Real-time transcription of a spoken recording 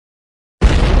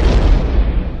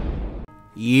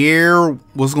Yeah,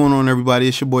 what's going on, everybody?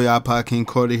 It's your boy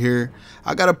iPodKingCarter here.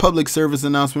 I got a public service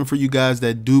announcement for you guys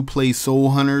that do play Soul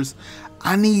Hunters.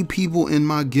 I need people in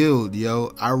my guild,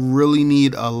 yo. I really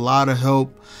need a lot of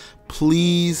help.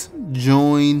 Please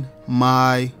join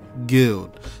my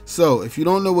guild. So, if you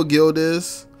don't know what guild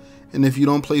is, and if you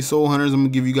don't play Soul Hunters, I'm gonna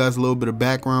give you guys a little bit of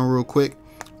background real quick.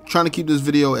 I'm trying to keep this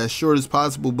video as short as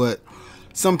possible, but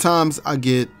sometimes I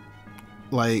get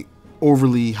like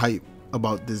overly hyped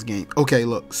about this game. Okay,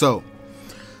 look, so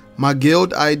my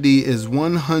guild ID is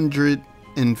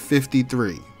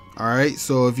 153. All right,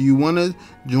 so if you want to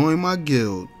join my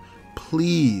guild,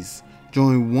 please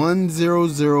join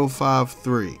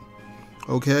 10053.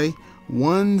 Okay,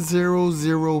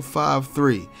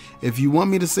 10053. If you want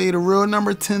me to say the real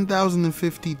number,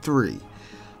 10,053,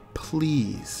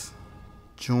 please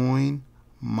join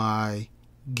my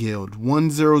guild.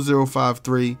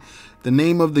 10053. The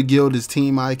name of the guild is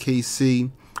Team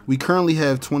IKC. We currently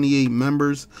have 28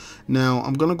 members. Now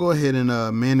I'm gonna go ahead and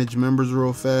manage members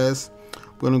real fast.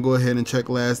 I'm gonna go ahead and check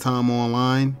last time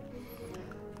online.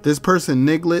 This person,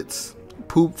 Niglets,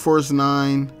 Poop Force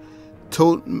 9,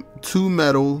 2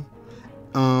 Metal,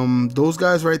 those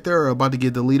guys right there are about to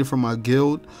get deleted from my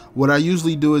guild. What I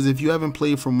usually do is, if you haven't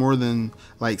played for more than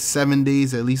like 7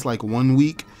 days, at least like 1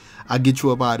 week, I get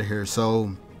you up out of here.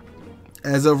 So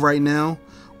as of right now,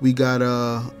 we got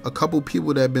a couple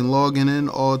people that have been logging in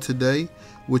all today,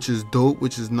 which is dope,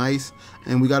 which is nice.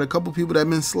 And we got a couple people that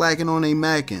have been slacking on a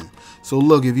macking. So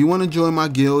look, if you want to join my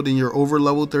guild and you're over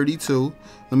level 32,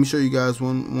 let me show you guys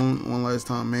one last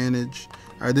time. Manage.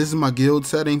 All right, this is my guild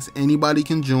settings. Anybody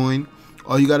can join.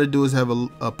 All you got to do is have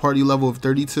a party level of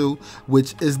 32,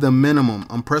 which is the minimum.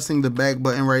 I'm pressing the back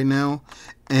button right now,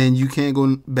 and you can't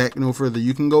go back no further.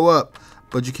 You can go up,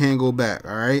 but you can't go back.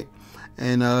 All right.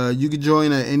 And you can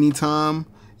join at any time,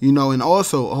 you know. And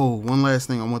also, oh, one last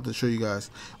thing I want to show you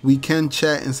guys. We can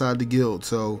chat inside the guild.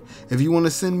 So if you want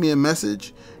to send me a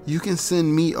message, you can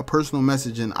send me a personal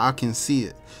message and I can see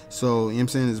it. So, you know what I'm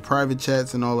saying, there's private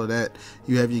chats and all of that.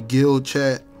 You have your guild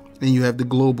chat and you have the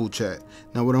global chat.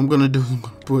 Now what I'm going to do is I'm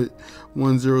going to put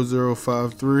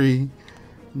 10053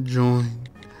 join.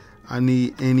 I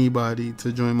need anybody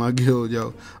to join my guild,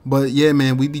 yo. But yeah,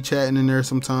 man, we be chatting in there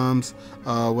sometimes.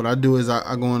 What I do is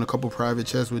I go in a couple private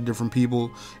chats with different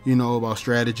people, you know, about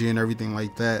strategy and everything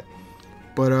like that.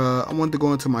 But I want to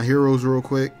go into my heroes real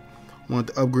quick. I want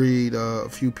to upgrade a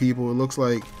few people. It looks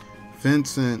like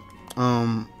Vincent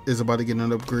is about to get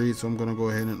an upgrade, so I'm going to go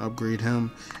ahead and upgrade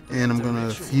him. And I'm going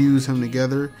to fuse him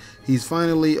together. He's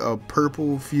finally a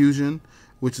purple fusion,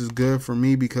 which is good for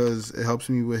me because it helps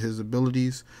me with his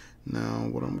abilities. Now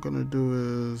what I'm gonna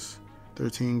do is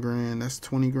 13 grand, that's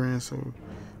 20 grand, so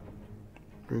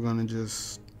we're gonna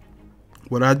just,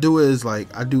 what I do is, like,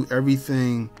 I do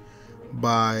everything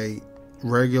by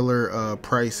regular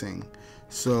pricing.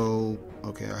 So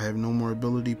okay, I have no more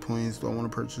ability points. Do I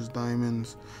want to purchase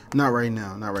diamonds? Not right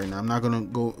now, not right now. I'm not gonna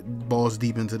go balls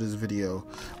deep into this video,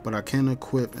 but I can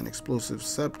equip an explosive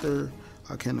scepter.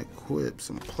 I can equip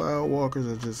some cloud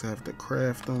walkers. I just have to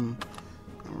craft them.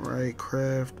 Alright,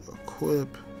 craft,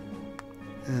 equip,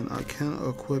 and I can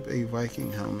equip a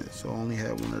Viking helmet, so I only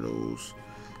have one of those.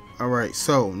 Alright,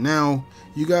 so now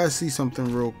you guys see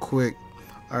something real quick.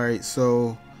 Alright,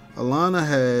 so Alana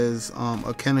has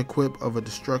a can equip of a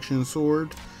destruction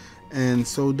sword, and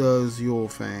so does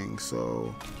Yulfang.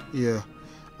 So yeah,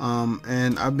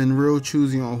 and I've been real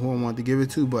choosy on who I want to give it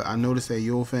to, but I noticed that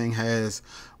Yulfang has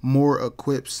more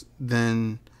equips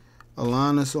than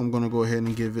Alana, so I'm gonna go ahead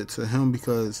and give it to him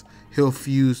because he'll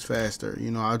fuse faster.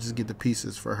 You know, I'll just get the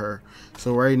pieces for her.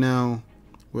 So right now,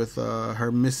 with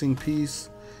her missing piece,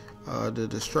 the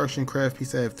destruction craft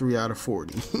piece, I have 3 out of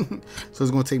 40. So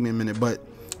it's gonna take me a minute. But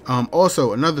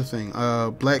also another thing,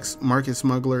 Black Market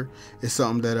Smuggler is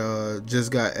something that just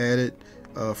got added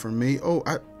for me.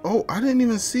 I didn't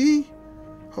even see.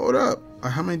 Hold up,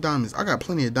 how many diamonds? I got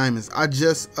plenty of diamonds. I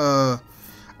just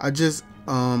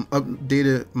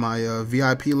updated my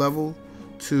VIP level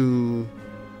to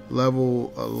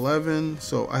level 11,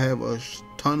 so I have a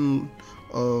ton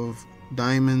of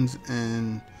diamonds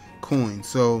and coins.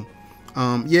 So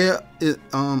yeah,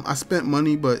 I spent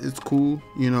money, but it's cool,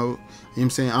 you know what I'm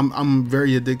saying. I'm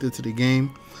very addicted to the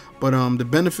game. But the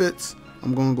benefits,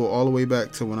 I'm gonna go all the way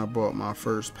back to when I bought my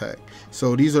first pack.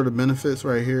 So these are the benefits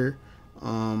right here.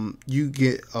 You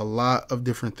get a lot of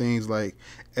different things, like,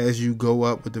 as you go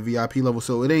up with the VIP level.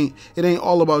 So it ain't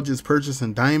all about just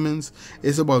purchasing diamonds.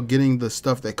 It's about getting the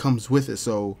stuff that comes with it.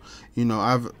 So, you know,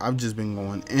 I've just been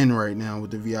going in right now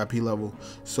with the VIP level.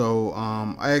 So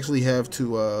I actually have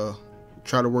to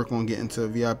try to work on getting to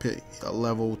VIP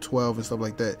level 12 and stuff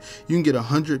like that, you can get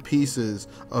 100 pieces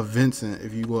of Vincent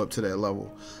if you go up to that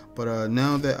level. But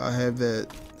now that I have that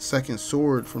second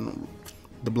sword from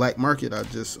the black market, I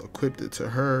just equipped it to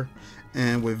her.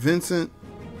 And with Vincent,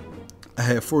 I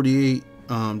have 48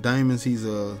 diamonds. He's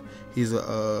a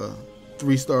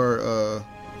 3-star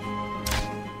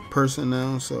person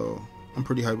now, so I'm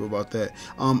pretty hype about that.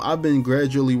 I've been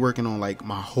gradually working on like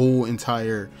my whole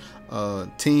entire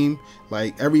team.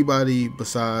 Like everybody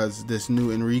besides this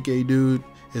new Enrique dude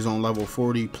is on level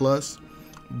 40 plus,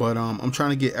 but I'm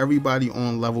trying to get everybody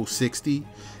on level 60.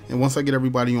 And once I get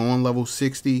everybody on level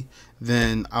 60,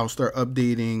 then I'll start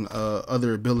updating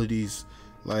other abilities.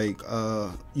 Like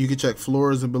you can check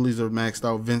Flora's abilities are maxed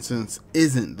out. Vincent's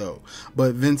isn't though,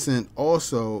 but Vincent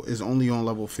also is only on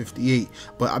level 58.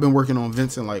 But I've been working on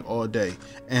Vincent like all day,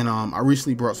 and I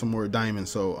recently brought some more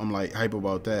diamonds, so I'm like hype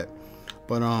about that.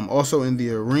 But also in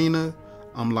the arena,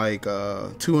 I'm like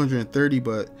 230.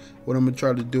 But what I'm gonna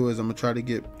try to do is I'm gonna try to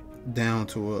get down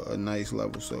to a nice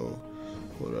level. So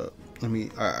hold up,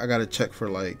 I gotta check for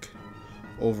like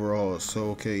overall. So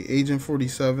okay, Agent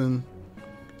 47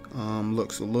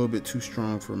 looks a little bit too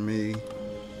strong for me.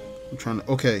 I'm trying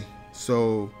to, okay,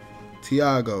 so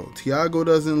Tiago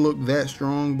doesn't look that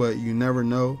strong, but you never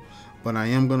know. But I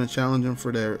am going to challenge him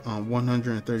for their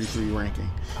 133 ranking,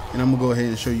 and I'm gonna go ahead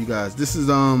and show you guys. This is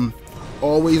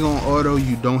always on auto.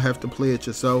 You don't have to play it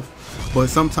yourself, but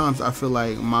sometimes I feel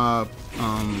like my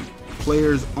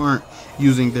players aren't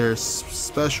using their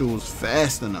specials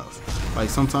fast enough. Like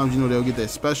sometimes, you know, they'll get that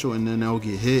special and then they'll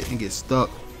get hit and get stuck.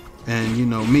 And you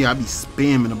know me, I be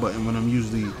spamming the button when I'm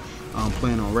usually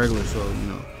playing on regular, so you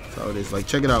know that's how it is. Like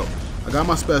check it out, I got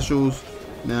my specials.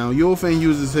 Now Yulfang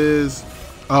uses his.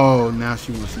 Oh, now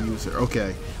she wants to use her.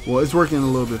 Okay, well it's working a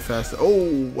little bit faster.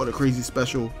 Oh, what a crazy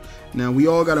special. Now we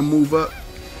all got to move up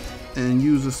and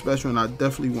use a special, and I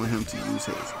definitely want him to use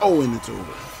his. Oh, and it's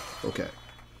over. Okay,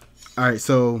 alright,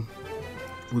 so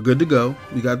we're good to go.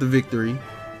 We got the victory.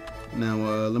 Now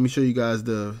let me show you guys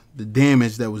the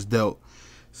damage that was dealt.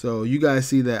 So you guys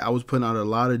see that I was putting out a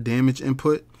lot of damage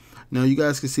input. Now you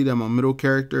guys can see that my middle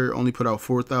character only put out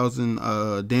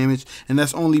 4,000 damage, and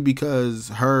that's only because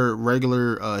her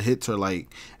regular hits are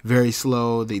like very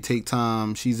slow. They take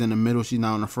time. She's in the middle. She's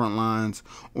not on the front lines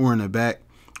or in the back.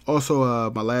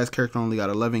 Also, my last character only got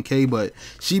 11k, but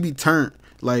she be turned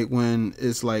like when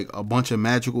it's like a bunch of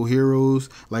magical heroes.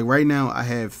 Like right now I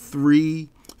have 3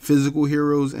 physical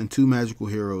heroes and 2 magical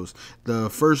heroes.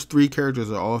 The first 3 characters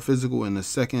are all physical, and the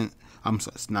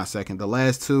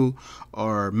last 2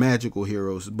 are magical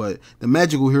heroes. But the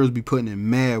magical heroes be putting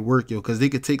in mad work, yo, because they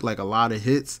could take like a lot of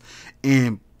hits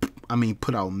and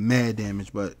put out mad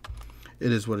damage. But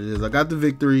it is what it is. I got the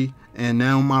victory, and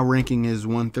now my ranking is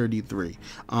 133.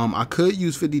 I could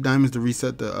use 50 diamonds to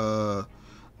reset the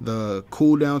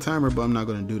cooldown timer, but I'm not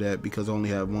gonna do that because I only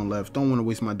have 1 left. Don't want to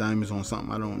waste my diamonds on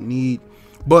something I don't need.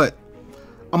 But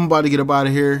I'm about to get up out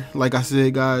of here. Like I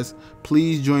said, guys,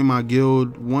 please join my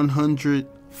guild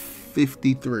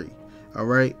 153. All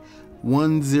right,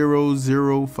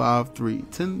 10053,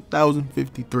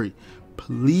 10,053.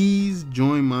 Please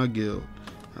join my guild.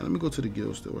 Let me go to the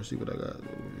guild store, see what I got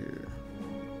over here.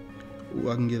 Ooh,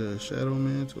 I can get a shadow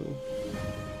mantle.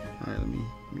 All right, let me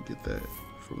get that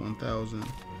for 1,000.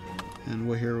 And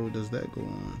what hero does that go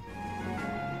on?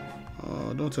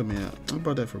 Oh, don't tell me that. I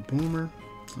bought that for Boomer.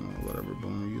 Oh, whatever,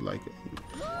 Boomer, you like it.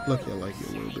 Lucky I like it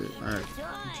a little bit. All right,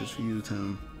 just for you,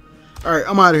 Tim. All right,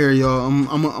 I'm out of here, y'all. I'm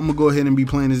gonna go ahead and be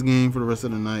playing this game for the rest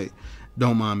of the night.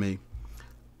 Don't mind me.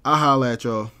 I'll holla at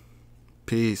y'all.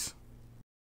 Peace.